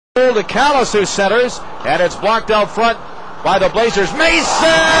to Callis, who centers, and it's blocked out front by the Blazers. Mason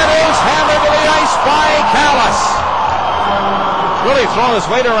is hammered to the ice by Callis. Really throwing his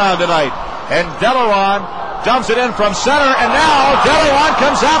weight around tonight. And Delaron dumps it in from center, and now Delaron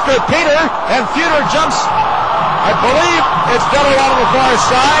comes after Peter, and Futer jumps. I believe it's Delaron on the far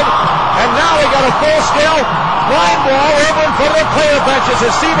side, and now we got a full-scale line ball over in front of the player benches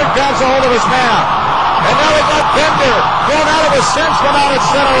as Seaver grabs a hold of his man. And now we got Bender thrown out of his central out at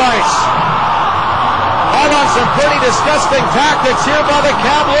center ice. All on some pretty disgusting tactics here by the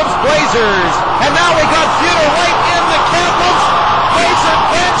Kamloops Blazers. And now we got Futer right in the Kamloops Blazer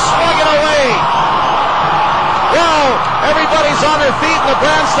bench, slugging away. Well, everybody's on their feet in the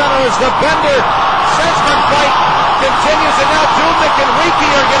Brand Center as the Bender-Sensman fight continues, and now Dubnik and Riki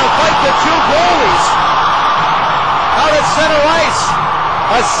are going to fight the two goalies out at center ice.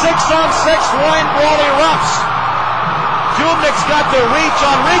 A 6-on-6 line brawl erupts. Dubnik's got the reach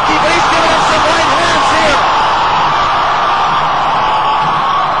on Riki, but he's giving him some right hands here.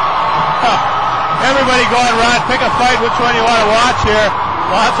 Everybody going around, pick a fight, which one you want to watch here.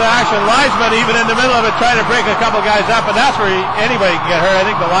 Lots of action. Linesman even in the middle of it trying to break a couple guys up, and that's where anybody can get hurt. I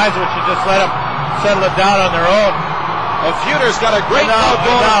think the linesman should just let them settle it down on their own. Well, Futer's got a great move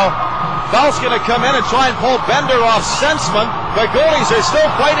going. Val's going to come in and try and pull Bender off Sensman. The goalies are still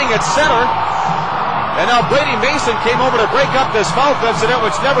fighting at center. And now Brady Mason came over to break up this mouth incident,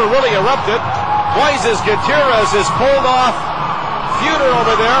 which never really erupted. Moises Gutierrez is pulled off Futer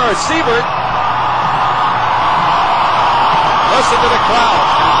over there, or Siebert. Listen to the crowd.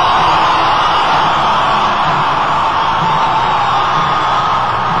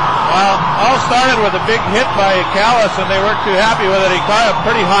 Well, all started with a big hit by Callis, and they weren't too happy with it. He caught a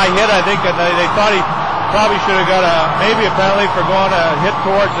pretty high hit, I think, and they thought he probably should have got maybe a penalty for going a hit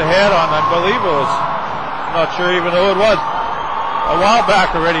towards the head on, I believe it was, I'm not sure even though it was a while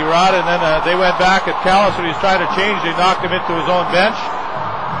back already, Rod, and then they went back at Callis when he was trying to change. They knocked him into his own bench,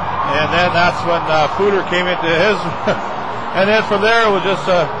 and then that's when Futer came into his, and then from there it was just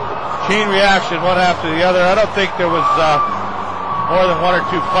a chain reaction, one after the other. I don't think there was more than one or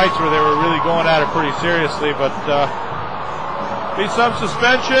two fights where they were really going at it pretty seriously, but be some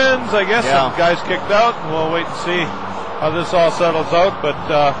suspensions, I guess. Yeah. Some guys kicked out, and we'll wait and see how this all settles out. But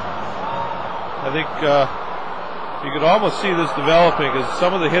I think you could almost see this developing, because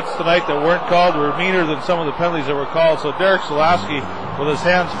some of the hits tonight that weren't called were meaner than some of the penalties that were called. So Derek Selaski with his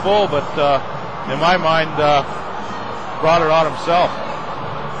hands full, but in my mind brought it on himself.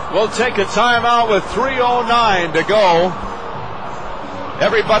 We'll take a timeout with 3:09 to go.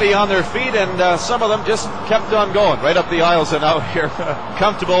 Everybody on their feet, and some of them just kept on going right up the aisles and out here.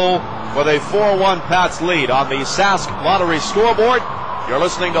 Comfortable with a 4-1 Pats lead on the Sask Lottery scoreboard. You're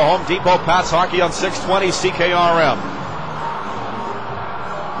listening to Home Depot Pats Hockey on 620 CKRM.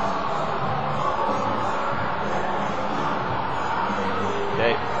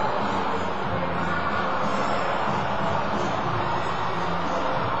 Okay.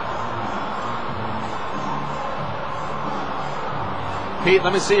 Pete,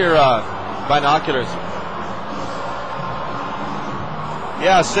 let me see your binoculars.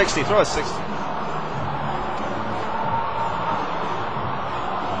 Yeah, 60. Throw a 60.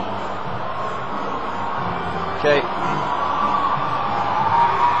 Okay. Look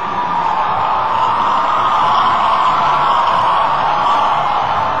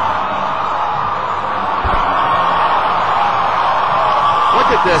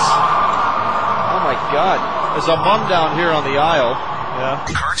at this. Oh my God. There's a mum down here on the aisle. Yeah.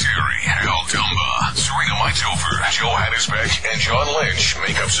 Cartieri, Aldumba, Serena Maitover, Johannesbeck, and John Lynch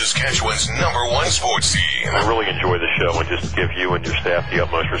make up Saskatchewan's #1 sports team. I really enjoy the show and just give you and your staff the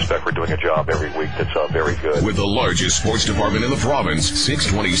utmost respect for doing a job every week that's very good. With the largest sports department in the province,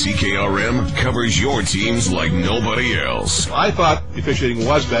 620 CKRM covers your teams like nobody else. I thought the officiating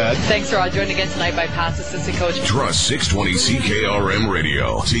was bad. Thanks, Rod. Joined again tonight by Pats assistant coach. Trust 620 CKRM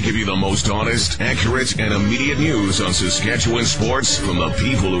Radio to give you the most honest, accurate, and immediate news on Saskatchewan sports from the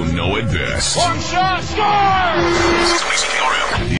people who know it best. One shot, score! 620 CKRM.